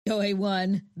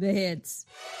OA1, the hits.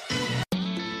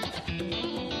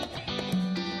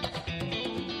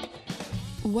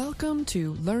 Welcome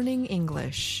to Learning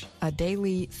English, a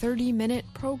daily 30-minute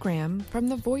program from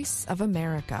the Voice of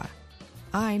America.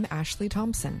 I'm Ashley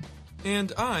Thompson.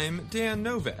 And I'm Dan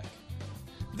Novak.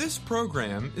 This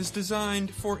program is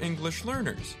designed for English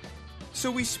learners, so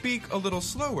we speak a little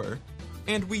slower,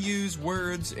 and we use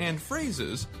words and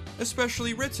phrases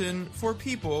especially written for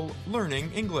people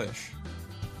learning English.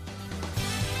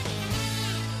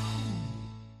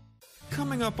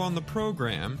 Coming up on the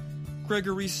program,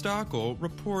 Gregory Stachel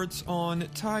reports on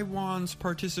Taiwan's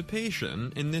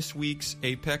participation in this week's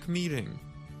APEC meeting.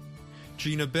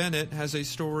 Gina Bennett has a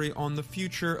story on the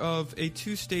future of a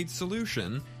two-state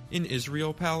solution in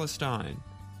Israel-Palestine.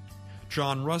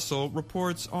 John Russell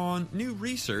reports on new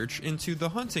research into the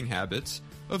hunting habits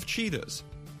of cheetahs.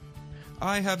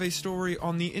 I have a story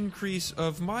on the increase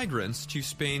of migrants to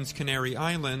Spain's Canary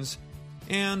Islands,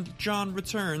 and John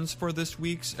returns for this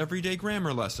week's Everyday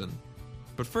Grammar lesson.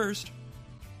 But first,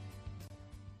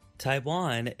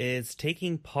 Taiwan is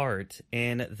taking part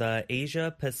in the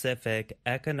Asia-Pacific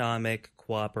Economic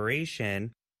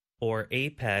Cooperation, or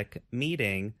APEC,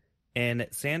 meeting in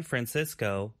San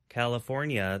Francisco,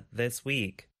 California this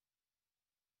week.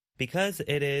 Because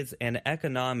it is an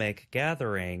economic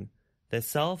gathering, the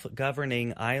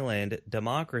self-governing island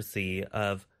democracy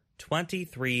of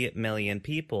 23 million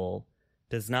people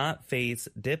does not face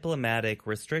diplomatic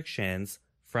restrictions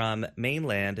from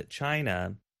mainland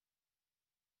China.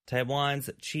 Taiwan's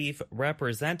chief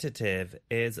representative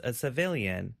is a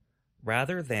civilian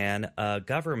rather than a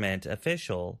government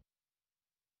official.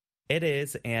 It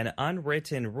is an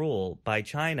unwritten rule by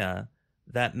China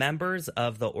that members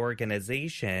of the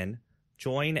organization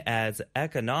join as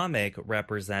economic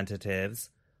representatives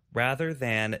rather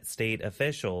than state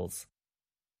officials.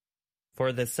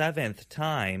 For the 7th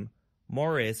time,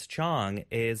 Maurice Chong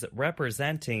is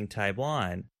representing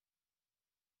Taiwan.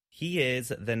 He is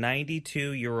the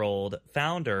 92-year-old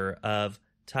founder of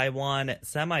Taiwan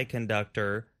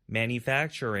Semiconductor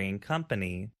Manufacturing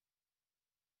Company.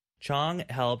 Chong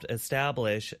helped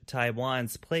establish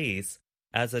Taiwan's place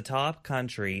as a top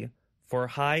country for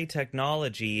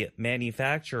high-technology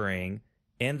manufacturing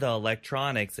in the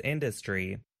electronics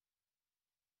industry.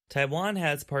 Taiwan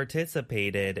has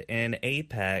participated in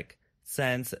APEC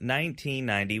since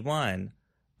 1991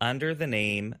 under the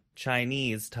name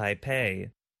Chinese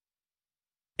Taipei.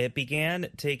 It began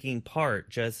taking part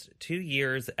just 2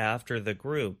 years after the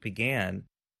group began,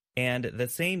 and the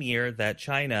same year that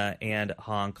China and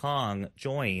Hong Kong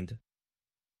joined.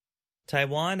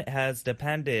 Taiwan has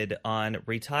depended on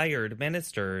retired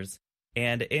ministers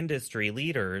and industry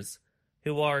leaders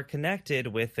who are connected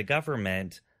with the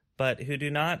government but who do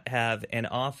not have an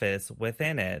office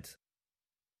within it.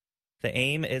 The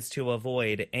aim is to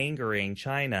avoid angering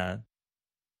China.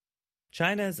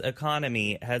 China's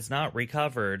economy has not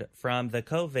recovered from the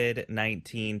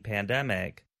COVID-19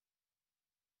 pandemic.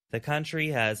 The country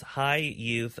has high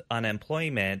youth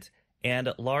unemployment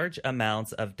and large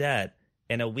amounts of debt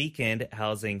in a weakened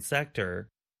housing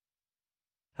sector.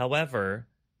 However,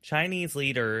 Chinese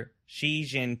leader Xi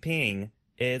Jinping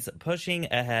is pushing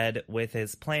ahead with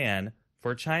his plan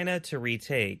for China to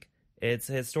retake its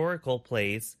historical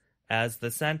place as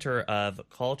the center of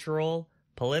cultural,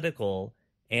 political,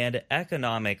 and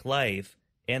economic life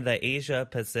in the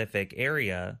Asia-Pacific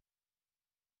area.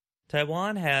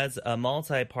 Taiwan has a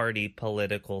multi-party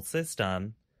political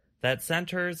system that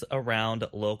centers around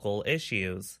local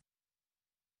issues.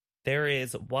 There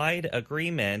is wide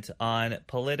agreement on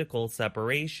political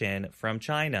separation from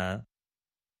China.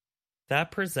 That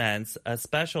presents a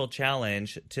special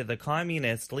challenge to the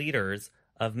communist leaders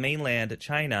of mainland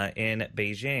China in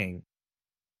Beijing.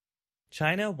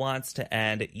 China wants to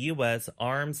end U.S.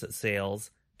 arms sales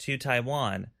to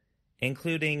Taiwan,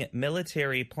 including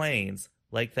military planes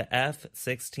like the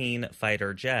F-16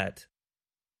 fighter jet.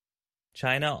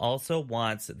 China also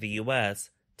wants the U.S.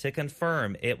 to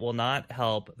confirm it will not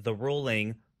help the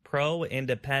ruling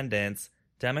pro-independence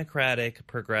Democratic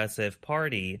Progressive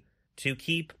Party to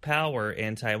keep power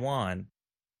in Taiwan.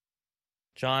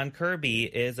 John Kirby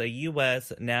is a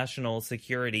U.S. National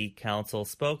Security Council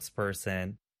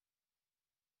spokesperson.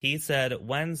 He said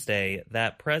Wednesday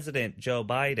that President Joe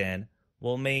Biden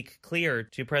will make clear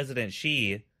to President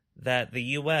Xi that the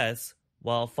U.S.,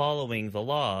 while following the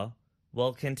law,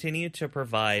 will continue to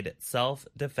provide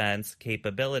self-defense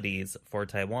capabilities for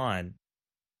Taiwan.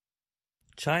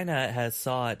 China has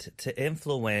sought to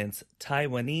influence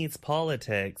Taiwanese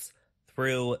politics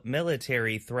through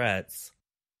military threats.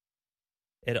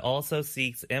 It also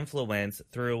seeks influence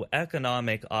through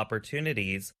economic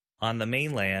opportunities on the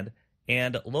mainland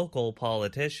and local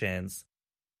politicians.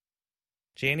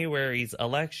 January's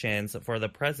elections for the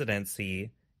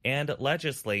presidency and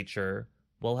legislature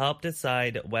will help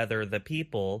decide whether the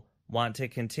people want to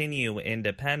continue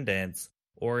independence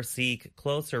or seek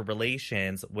closer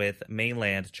relations with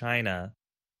mainland China.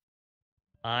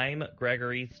 I'm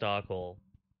Gregory Stockel.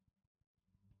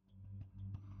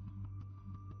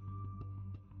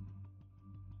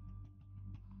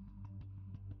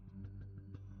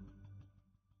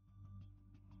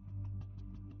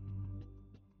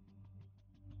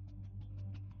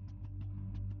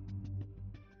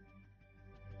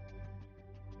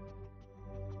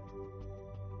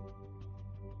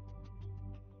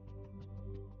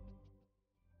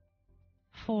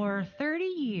 For 30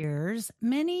 years,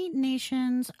 many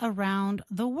nations around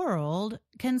the world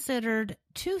considered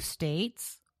two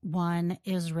states, one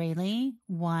Israeli,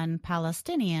 one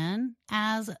Palestinian,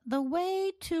 as the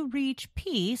way to reach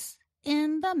peace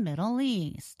in the Middle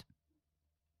East.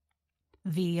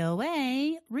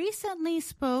 VOA recently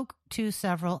spoke to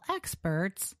several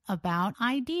experts about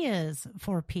ideas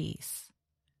for peace.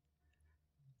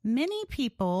 Many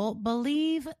people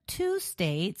believe two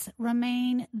states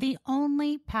remain the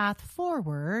only path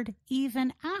forward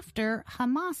even after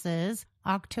Hamas's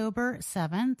October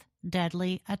 7th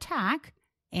deadly attack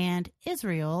and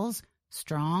Israel's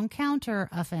strong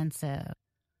counteroffensive.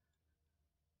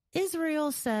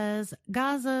 Israel says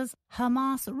Gaza's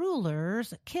Hamas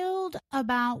rulers killed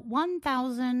about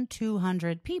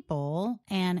 1,200 people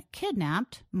and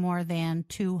kidnapped more than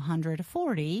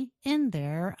 240 in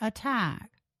their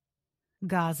attack.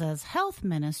 Gaza's health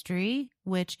ministry,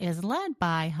 which is led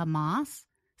by Hamas,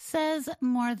 says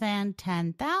more than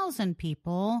 10,000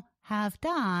 people have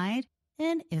died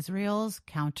in Israel's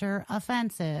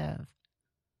counteroffensive.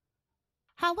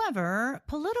 However,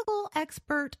 political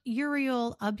expert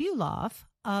Uriel Abulov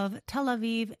of Tel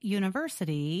Aviv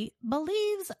University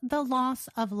believes the loss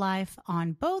of life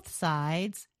on both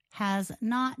sides has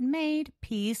not made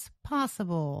peace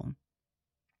possible.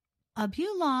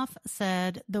 Abulov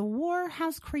said the war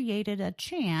has created a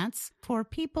chance for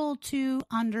people to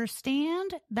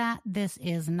understand that this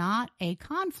is not a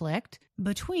conflict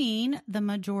between the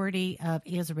majority of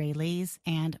Israelis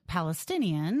and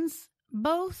Palestinians,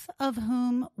 both of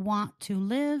whom want to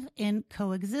live in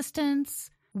coexistence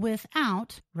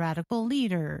without radical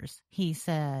leaders, he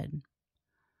said.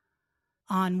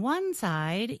 On one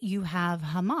side, you have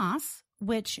Hamas,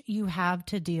 which you have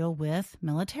to deal with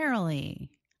militarily.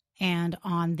 And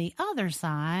on the other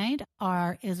side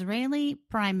are Israeli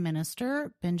Prime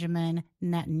Minister Benjamin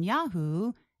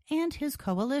Netanyahu and his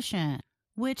coalition,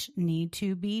 which need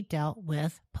to be dealt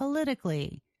with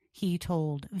politically, he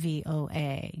told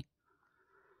VOA.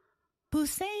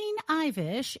 Hussein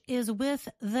Ivish is with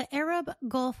the Arab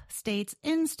Gulf States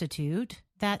Institute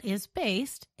that is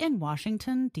based in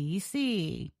Washington,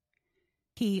 D.C.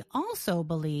 He also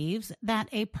believes that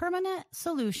a permanent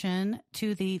solution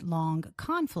to the long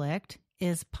conflict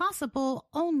is possible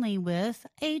only with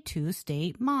a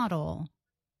two-state model.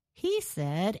 He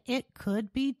said it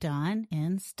could be done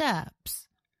in steps.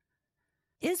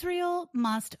 Israel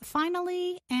must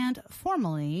finally and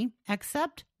formally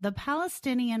accept the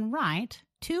Palestinian right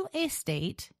to a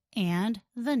state and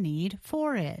the need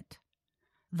for it.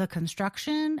 The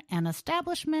construction and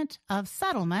establishment of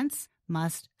settlements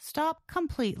must stop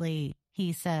completely,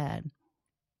 he said.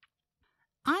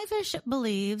 Ivish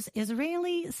believes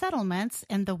Israeli settlements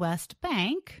in the West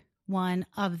Bank, one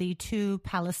of the two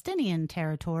Palestinian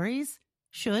territories,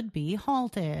 should be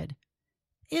halted.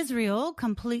 Israel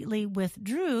completely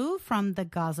withdrew from the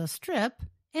Gaza Strip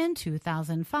in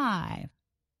 2005.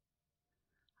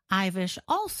 Ivish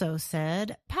also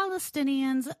said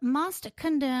Palestinians must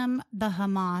condemn the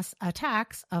Hamas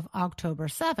attacks of October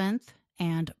 7th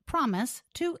and promise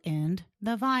to end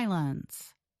the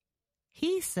violence.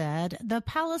 He said the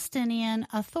Palestinian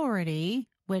Authority,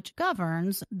 which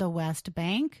governs the West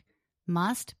Bank,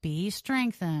 must be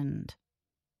strengthened.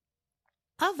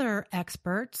 Other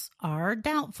experts are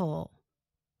doubtful.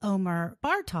 Omer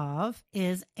Bartov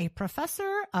is a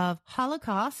professor of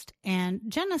Holocaust and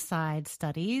genocide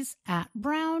studies at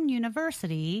Brown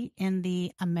University in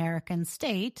the American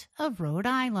state of Rhode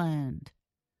Island.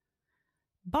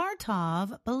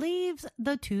 Bartov believes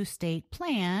the two-state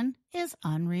plan is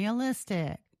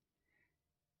unrealistic.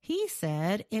 He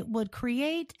said it would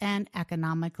create an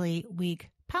economically weak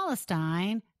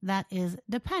Palestine that is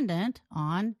dependent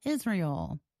on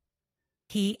Israel.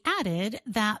 He added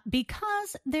that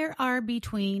because there are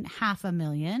between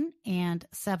 500,000 and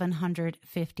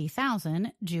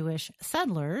 750,000 Jewish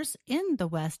settlers in the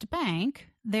West Bank,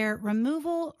 their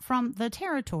removal from the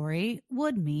territory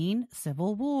would mean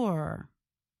civil war.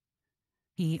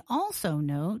 He also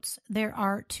notes there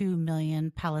are 2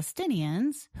 million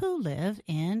Palestinians who live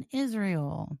in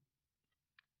Israel.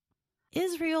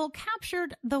 Israel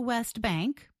captured the West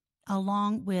Bank,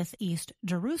 along with East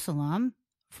Jerusalem,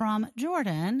 from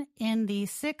Jordan in the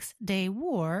Six-Day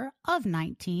War of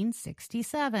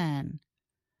 1967.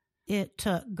 It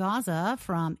took Gaza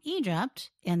from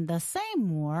Egypt in the same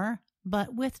war,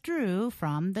 but withdrew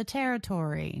from the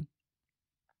territory.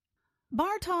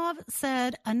 Bartov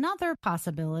said another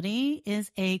possibility is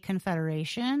a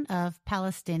confederation of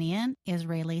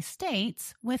Palestinian-Israeli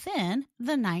states within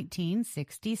the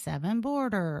 1967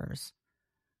 borders.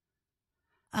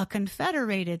 A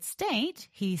confederated state,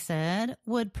 he said,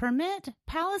 would permit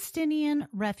Palestinian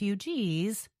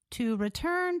refugees to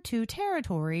return to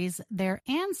territories their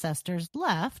ancestors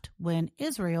left when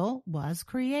Israel was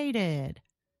created.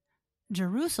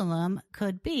 Jerusalem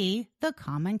could be the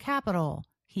common capital,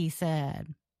 he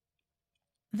said.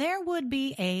 There would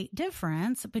be a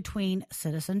difference between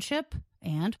citizenship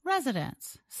and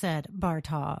residence, said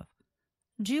Bartov.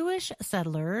 Jewish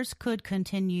settlers could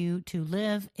continue to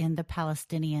live in the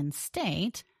Palestinian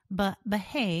state, but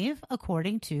behave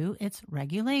according to its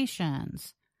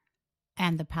regulations.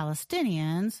 And the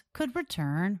Palestinians could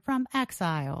return from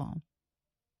exile.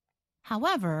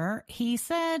 However, he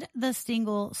said the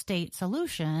single-state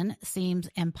solution seems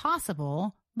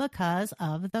impossible because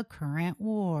of the current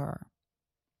war.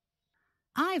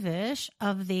 Ivish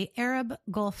of the Arab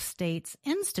Gulf States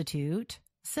Institute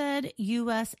said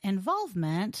U.S.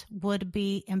 involvement would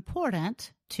be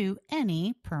important to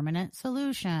any permanent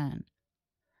solution.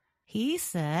 He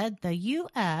said the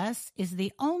U.S. is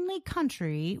the only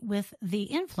country with the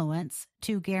influence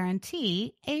to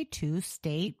guarantee a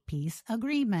two-state peace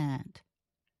agreement.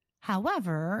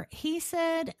 However, he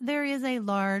said there is a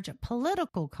large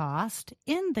political cost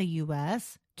in the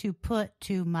U.S. to put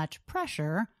too much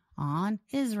pressure on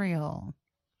Israel.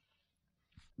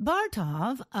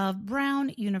 Bartov of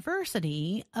Brown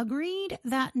University agreed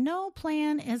that no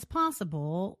plan is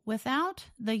possible without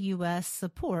the U.S.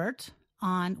 support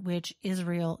on which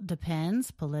Israel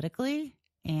depends politically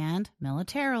and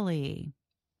militarily.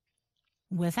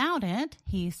 Without it,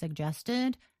 he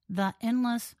suggested, the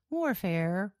endless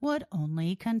warfare would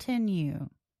only continue.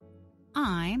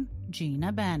 I'm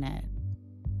Gina Bennett.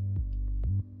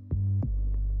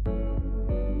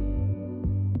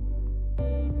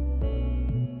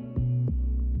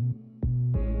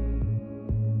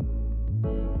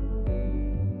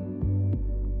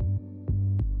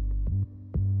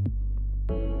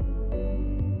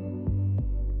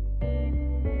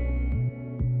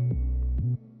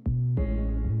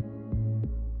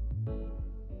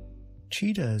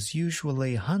 Cheetahs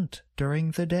usually hunt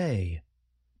during the day,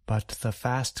 but the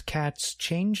fast cats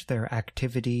change their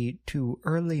activity to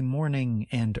early morning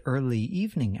and early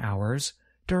evening hours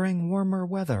during warmer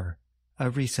weather, a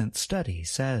recent study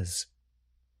says.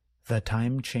 The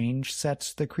time change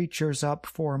sets the creatures up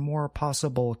for more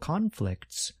possible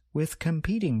conflicts with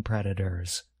competing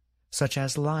predators, such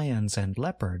as lions and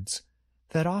leopards,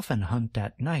 that often hunt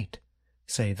at night,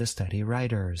 say the study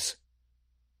writers.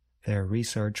 Their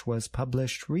research was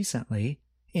published recently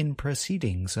in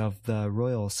Proceedings of the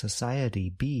Royal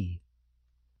Society B.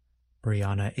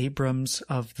 Brianna Abrams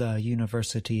of the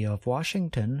University of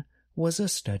Washington was a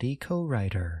study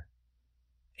co-writer.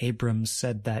 Abrams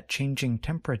said that changing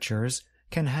temperatures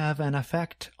can have an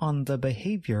effect on the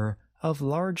behavior of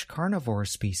large carnivore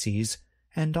species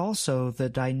and also the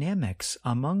dynamics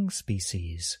among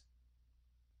species.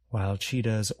 While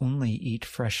cheetahs only eat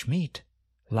fresh meat,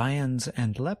 lions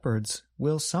and leopards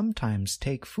will sometimes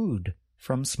take food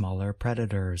from smaller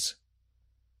predators.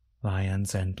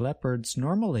 Lions and leopards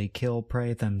normally kill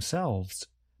prey themselves,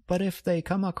 but if they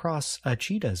come across a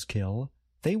cheetah's kill,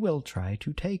 they will try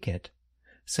to take it,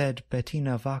 said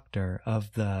Bettina Wachter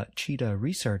of the Cheetah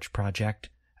Research Project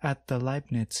at the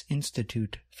Leibniz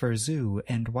Institute for Zoo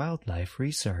and Wildlife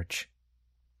Research.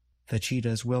 The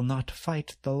cheetahs will not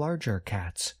fight the larger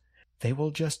cats. They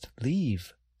will just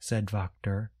leave, said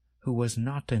Wachter, who was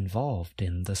not involved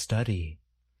in the study.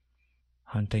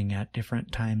 Hunting at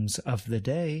different times of the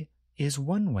day is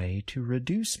one way to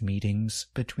reduce meetings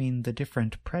between the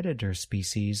different predator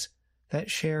species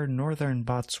that share northern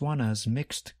Botswana's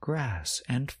mixed grass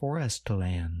and forest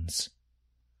lands.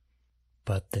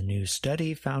 But the new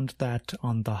study found that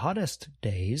on the hottest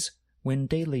days, when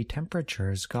daily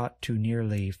temperatures got to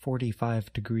nearly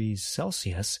 45 degrees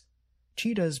Celsius,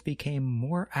 cheetahs became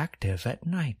more active at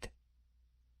night.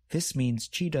 This means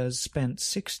cheetahs spent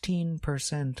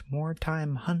 16% more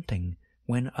time hunting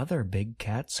when other big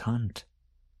cats hunt.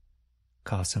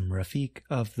 Qasim Rafiq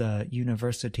of the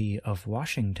University of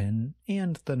Washington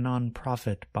and the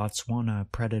nonprofit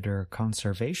Botswana Predator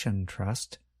Conservation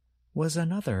Trust was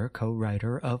another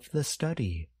co-writer of the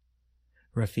study.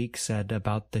 Rafiq said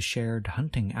about the shared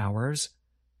hunting hours,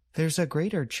 "There's a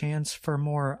greater chance for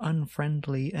more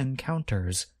unfriendly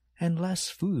encounters and less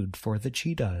food for the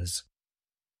cheetahs."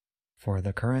 For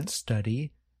the current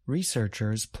study,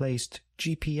 researchers placed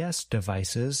GPS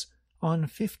devices on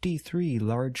 53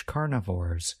 large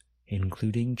carnivores,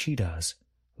 including cheetahs,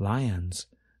 lions,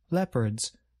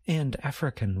 leopards, and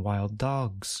African wild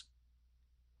dogs.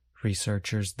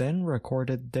 Researchers then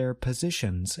recorded their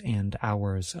positions and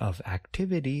hours of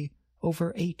activity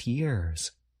over 8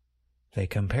 years. They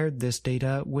compared this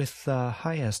data with the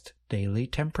highest daily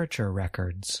temperature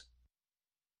records.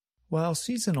 While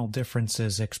seasonal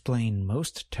differences explain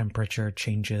most temperature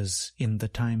changes in the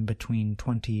time between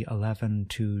 2011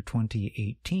 to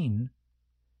 2018,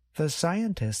 the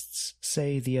scientists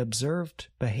say the observed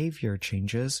behavior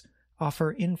changes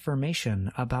offer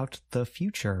information about the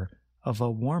future of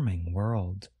a warming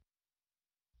world.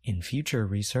 In future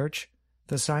research,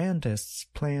 the scientists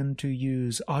plan to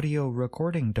use audio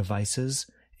recording devices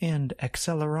and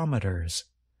accelerometers,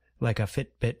 like a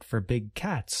Fitbit for big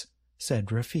cats, said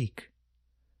Rafiq.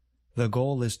 The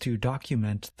goal is to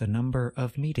document the number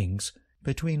of meetings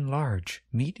between large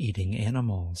meat-eating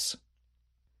animals.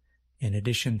 In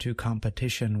addition to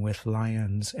competition with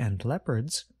lions and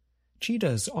leopards,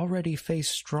 cheetahs already face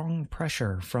strong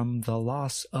pressure from the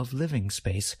loss of living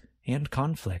space and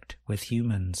conflict with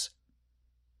humans.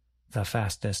 The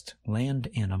fastest land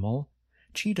animal,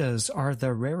 cheetahs are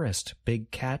the rarest big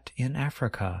cat in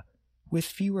Africa, with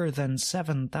fewer than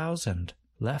 7,000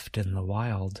 left in the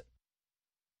wild.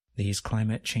 These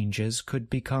climate changes could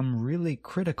become really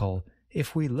critical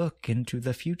if we look into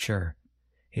the future.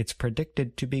 It's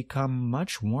predicted to become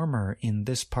much warmer in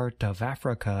this part of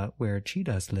Africa where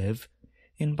cheetahs live,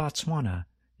 in Botswana,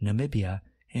 Namibia,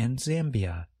 and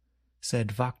Zambia, said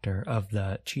Wachter of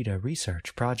the Cheetah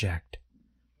Research Project.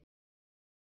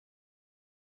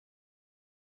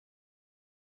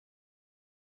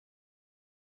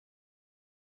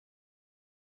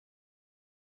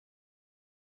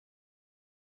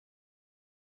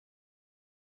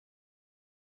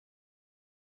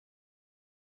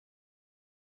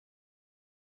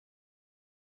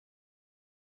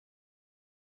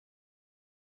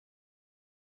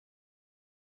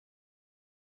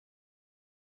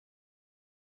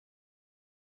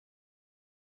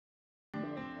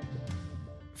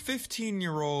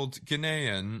 "15-year-old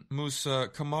Ghanaian Musa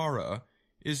Kamara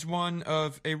is one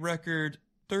of a record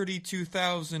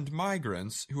 32,000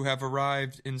 migrants who have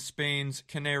arrived in Spain's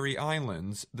Canary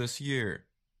Islands this year.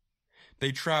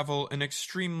 They travel an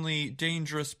extremely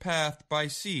dangerous path by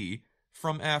sea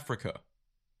from Africa.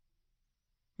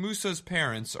 Musa's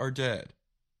parents are dead.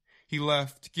 He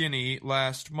left Guinea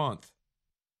last month.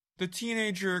 The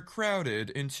teenager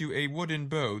crowded into a wooden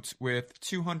boat with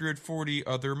 240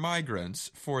 other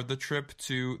migrants for the trip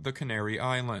to the Canary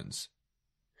Islands.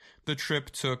 The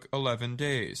trip took 11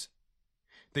 days.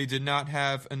 They did not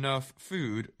have enough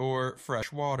food or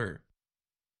fresh water.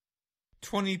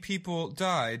 20 people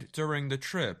died during the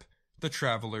trip, the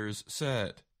travelers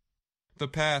said. The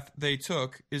path they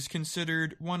took is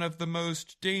considered one of the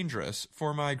most dangerous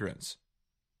for migrants.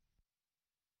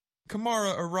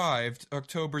 Kamara arrived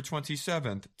October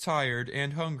 27th, tired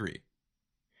and hungry.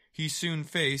 He soon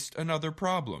faced another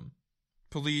problem.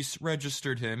 Police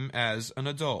registered him as an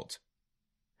adult.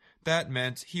 That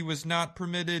meant he was not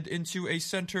permitted into a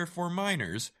center for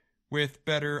minors with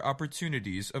better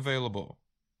opportunities available.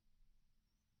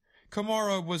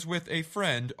 Kamara was with a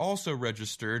friend also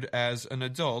registered as an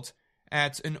adult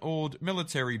at an old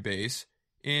military base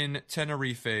in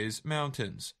Tenerife's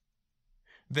mountains.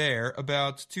 There,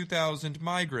 about 2,000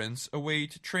 migrants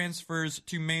await transfers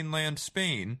to mainland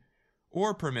Spain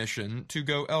or permission to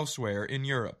go elsewhere in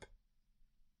Europe.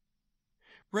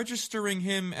 Registering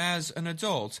him as an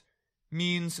adult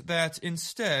means that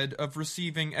instead of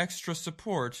receiving extra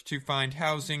support to find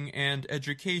housing and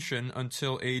education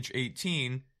until age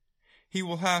 18, he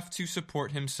will have to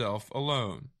support himself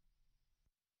alone.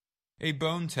 A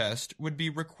bone test would be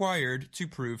required to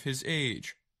prove his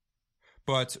age.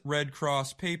 But Red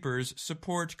Cross papers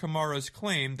support Kamara's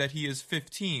claim that he is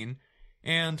 15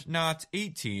 and not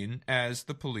 18, as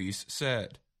the police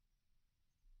said.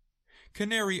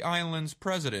 Canary Islands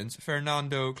President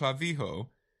Fernando Clavijo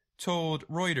told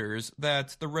Reuters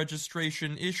that the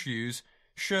registration issues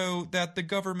show that the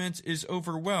government is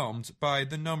overwhelmed by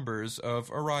the numbers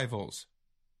of arrivals.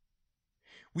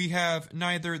 We have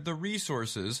neither the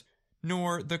resources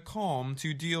nor the calm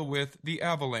to deal with the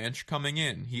avalanche coming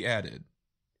in, he added.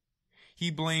 He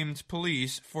blamed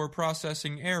police for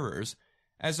processing errors,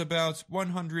 as about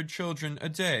 100 children a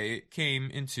day came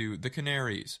into the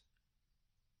Canaries.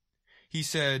 He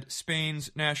said Spain's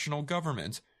national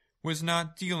government was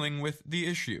not dealing with the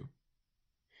issue.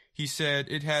 He said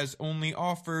it has only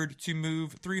offered to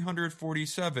move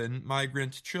 347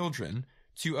 migrant children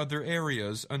to other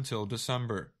areas until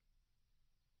December.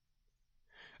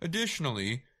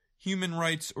 Additionally, human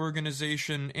rights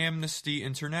organization Amnesty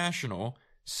International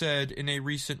said in a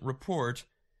recent report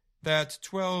that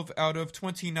 12 out of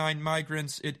 29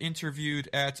 migrants it interviewed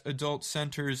at adult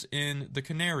centers in the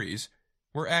Canaries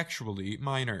were actually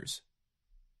minors.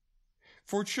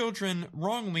 For children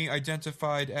wrongly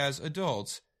identified as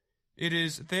adults, it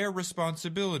is their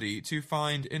responsibility to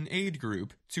find an aid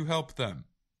group to help them.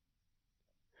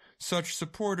 Such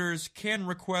supporters can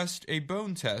request a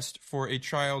bone test for a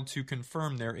child to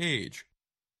confirm their age.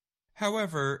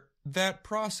 However, that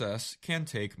process can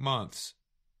take months.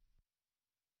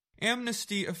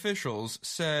 Amnesty officials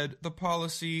said the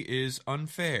policy is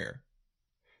unfair.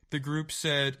 The group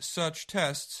said such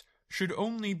tests should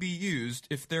only be used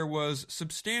if there was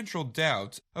substantial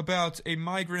doubt about a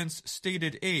migrant's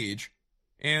stated age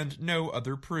and no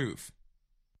other proof.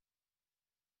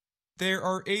 There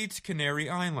are 8 Canary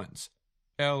Islands.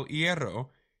 El Hierro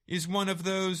is one of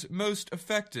those most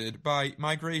affected by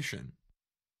migration.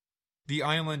 The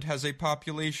island has a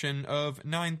population of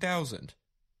 9,000.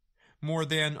 More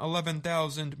than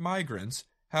 11,000 migrants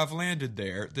have landed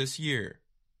there this year.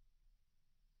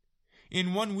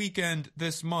 In one weekend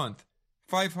this month,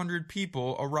 500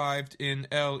 people arrived in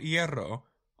El Hierro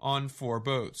on 4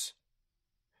 boats.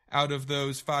 Out of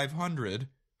those 500,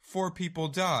 4 people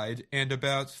died and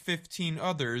about 15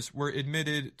 others were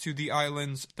admitted to the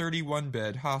island's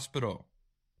 31-bed hospital.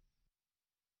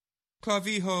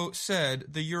 Clavijo said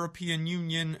the European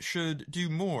Union should do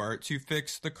more to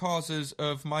fix the causes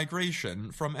of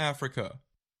migration from Africa.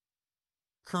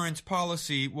 Current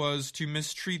policy was to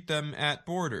mistreat them at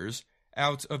borders,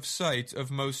 out of sight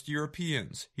of most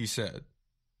Europeans, he said.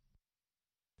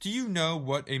 Do you know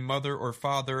what a mother or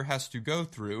father has to go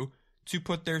through to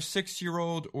put their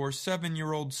 6-year-old or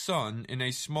 7-year-old son in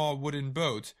a small wooden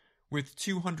boat with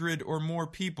 200 or more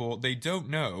people they don't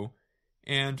know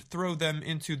and throw them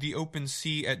into the open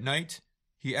sea at night?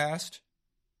 He asked.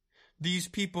 These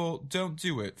people don't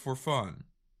do it for fun.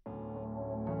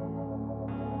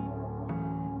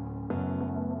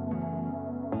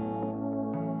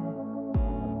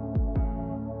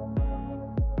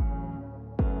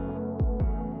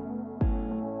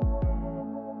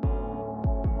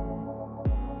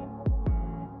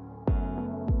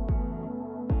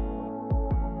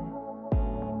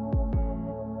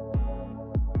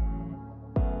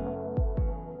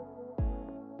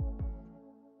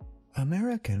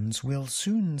 Americans will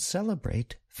soon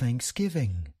celebrate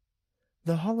Thanksgiving.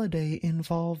 The holiday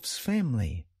involves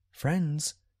family,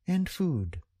 friends, and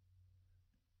food.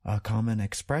 A common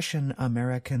expression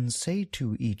Americans say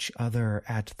to each other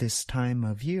at this time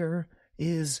of year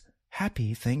is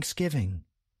Happy Thanksgiving.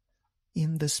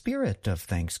 In the spirit of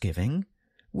Thanksgiving,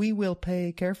 we will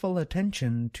pay careful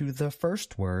attention to the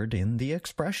first word in the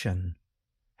expression,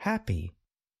 happy.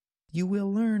 You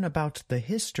will learn about the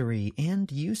history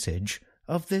and usage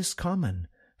of this common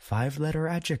 5-letter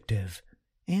adjective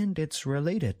and its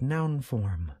related noun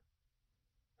form.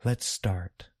 Let's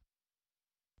start.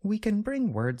 We can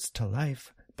bring words to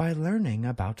life by learning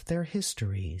about their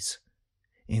histories.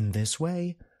 In this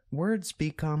way, words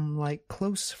become like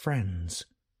close friends.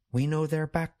 We know their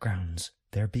backgrounds,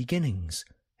 their beginnings,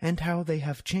 and how they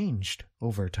have changed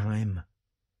over time.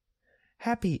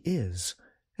 Happy is,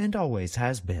 and always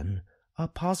has been, a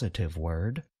positive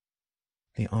word.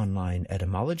 The online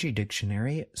etymology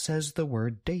dictionary says the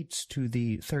word dates to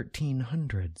the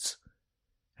 1300s.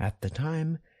 At the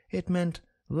time, it meant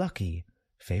lucky,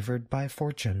 favored by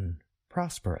fortune,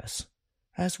 prosperous,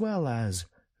 as well as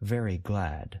very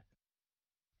glad.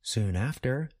 Soon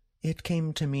after, it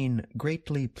came to mean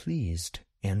greatly pleased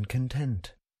and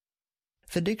content.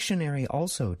 The dictionary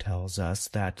also tells us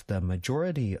that the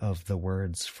majority of the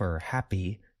words for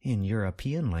happy in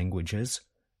European languages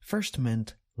first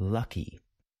meant lucky.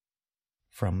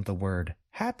 From the word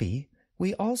happy,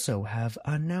 we also have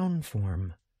a noun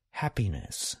form,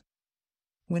 happiness.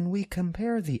 When we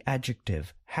compare the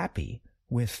adjective happy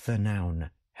with the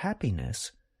noun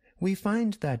happiness, we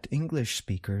find that English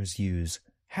speakers use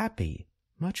happy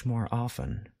much more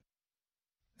often.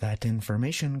 That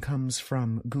information comes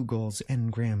from Google's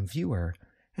Ngram Viewer,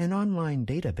 an online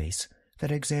database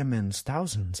that examines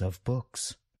thousands of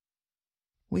books.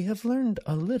 We have learned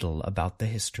a little about the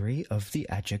history of the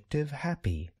adjective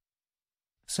happy.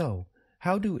 So,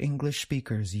 how do English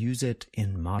speakers use it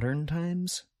in modern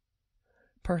times?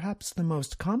 Perhaps the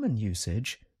most common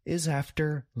usage is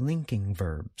after linking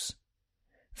verbs.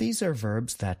 These are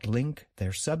verbs that link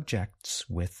their subjects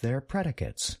with their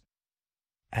predicates.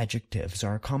 Adjectives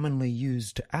are commonly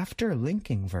used after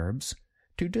linking verbs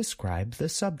to describe the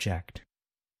subject.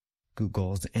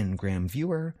 Google's Ngram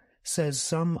Viewer says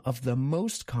some of the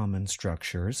most common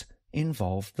structures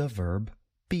involve the verb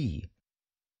be.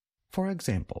 For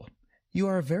example, you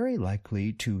are very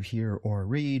likely to hear or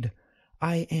read,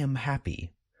 "I am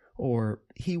happy," or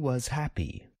 "he was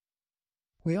happy."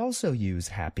 We also use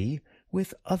happy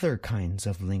with other kinds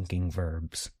of linking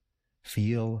verbs,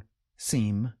 feel,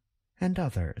 seem, and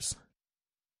others.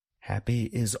 Happy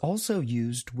is also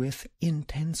used with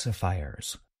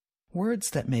intensifiers,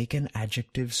 words that make an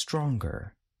adjective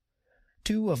stronger.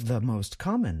 Two of the most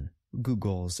common,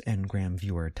 Google's Ngram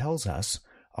Viewer tells us,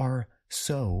 are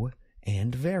so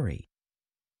and very.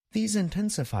 These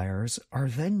intensifiers are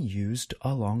then used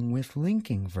along with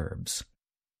linking verbs.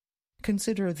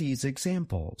 Consider these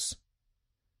examples.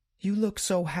 You look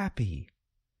so happy.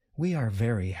 We are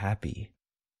very happy.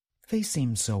 They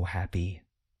seem so happy.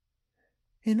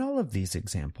 In all of these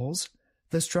examples,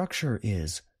 the structure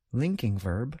is linking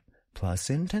verb plus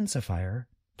intensifier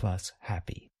plus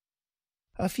happy.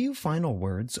 A few final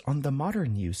words on the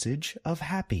modern usage of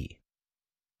happy.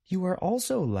 You are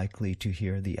also likely to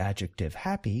hear the adjective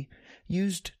happy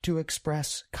used to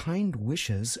express kind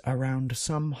wishes around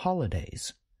some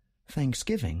holidays,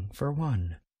 Thanksgiving for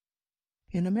one.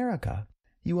 In America,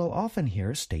 you will often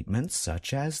hear statements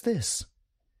such as this: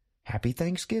 Happy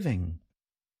Thanksgiving.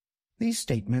 These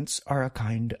statements are a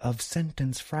kind of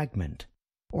sentence fragment,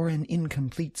 or an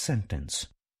incomplete sentence.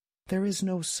 There is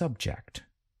no subject.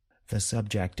 The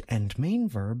subject and main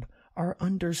verb are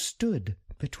understood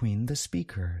between the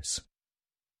speakers.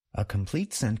 A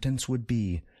complete sentence would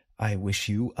be, I wish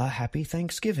you a happy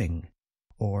Thanksgiving,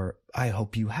 or I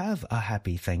hope you have a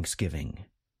happy Thanksgiving.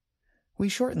 We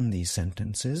shorten these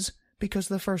sentences because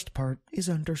the first part is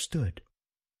understood.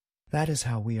 That is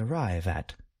how we arrive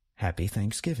at Happy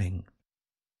Thanksgiving.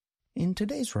 In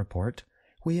today's report,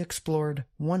 we explored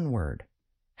one word,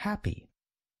 happy.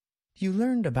 You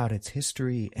learned about its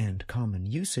history and common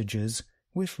usages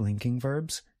with linking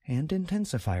verbs and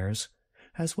intensifiers,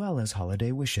 as well as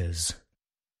holiday wishes.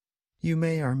 You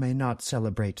may or may not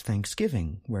celebrate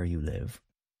Thanksgiving where you live,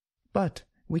 but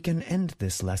we can end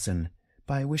this lesson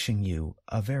by wishing you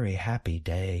a very happy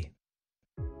day.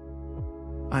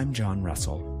 I'm John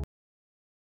Russell.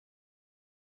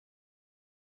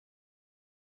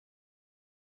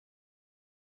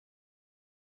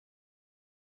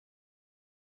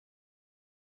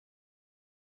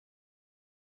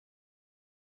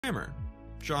 Grammar.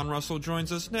 John Russell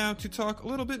joins us now to talk a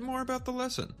little bit more about the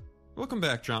lesson. Welcome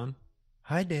back, John.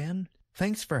 Hi, Dan.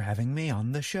 Thanks for having me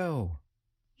on the show.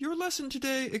 Your lesson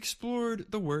today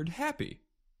explored the word happy.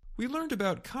 We learned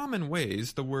about common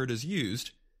ways the word is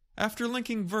used after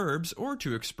linking verbs or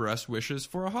to express wishes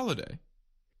for a holiday.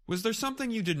 Was there something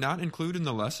you did not include in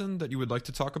the lesson that you would like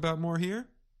to talk about more here?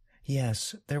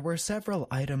 Yes, there were several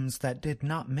items that did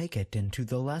not make it into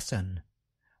the lesson.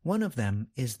 One of them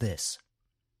is this.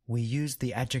 We use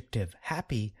the adjective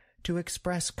happy to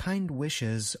express kind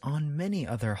wishes on many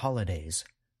other holidays,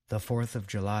 the 4th of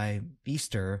July,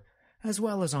 Easter, as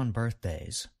well as on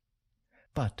birthdays.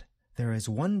 But there is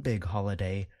one big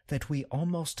holiday that we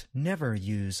almost never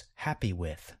use happy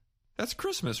with. That's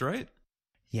Christmas, right?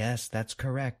 Yes, that's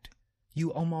correct.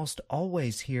 You almost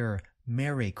always hear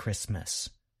Merry Christmas.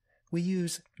 We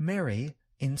use merry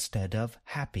instead of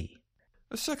happy.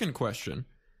 A second question.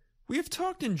 We have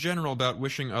talked in general about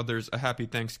wishing others a happy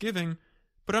Thanksgiving,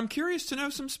 but I'm curious to know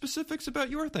some specifics about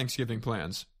your Thanksgiving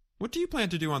plans. What do you plan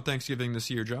to do on Thanksgiving this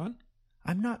year, John?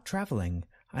 I'm not traveling.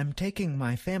 I'm taking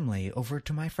my family over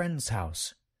to my friend's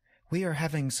house. We are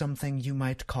having something you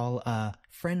might call a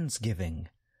Friendsgiving,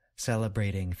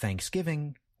 celebrating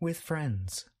Thanksgiving with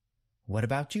friends. What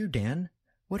about you, Dan?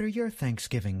 What are your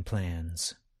Thanksgiving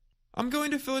plans? I'm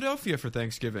going to Philadelphia for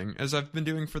Thanksgiving, as I've been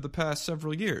doing for the past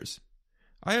several years.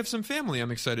 I have some family I'm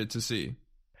excited to see.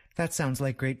 That sounds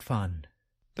like great fun.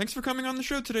 Thanks for coming on the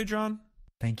show today, John.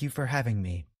 Thank you for having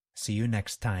me. See you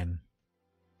next time.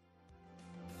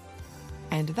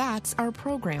 And that's our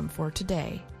program for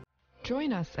today.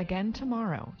 Join us again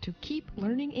tomorrow to keep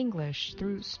learning English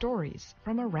through stories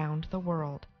from around the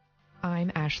world.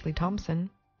 I'm Ashley Thompson.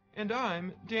 And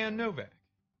I'm Dan Novak.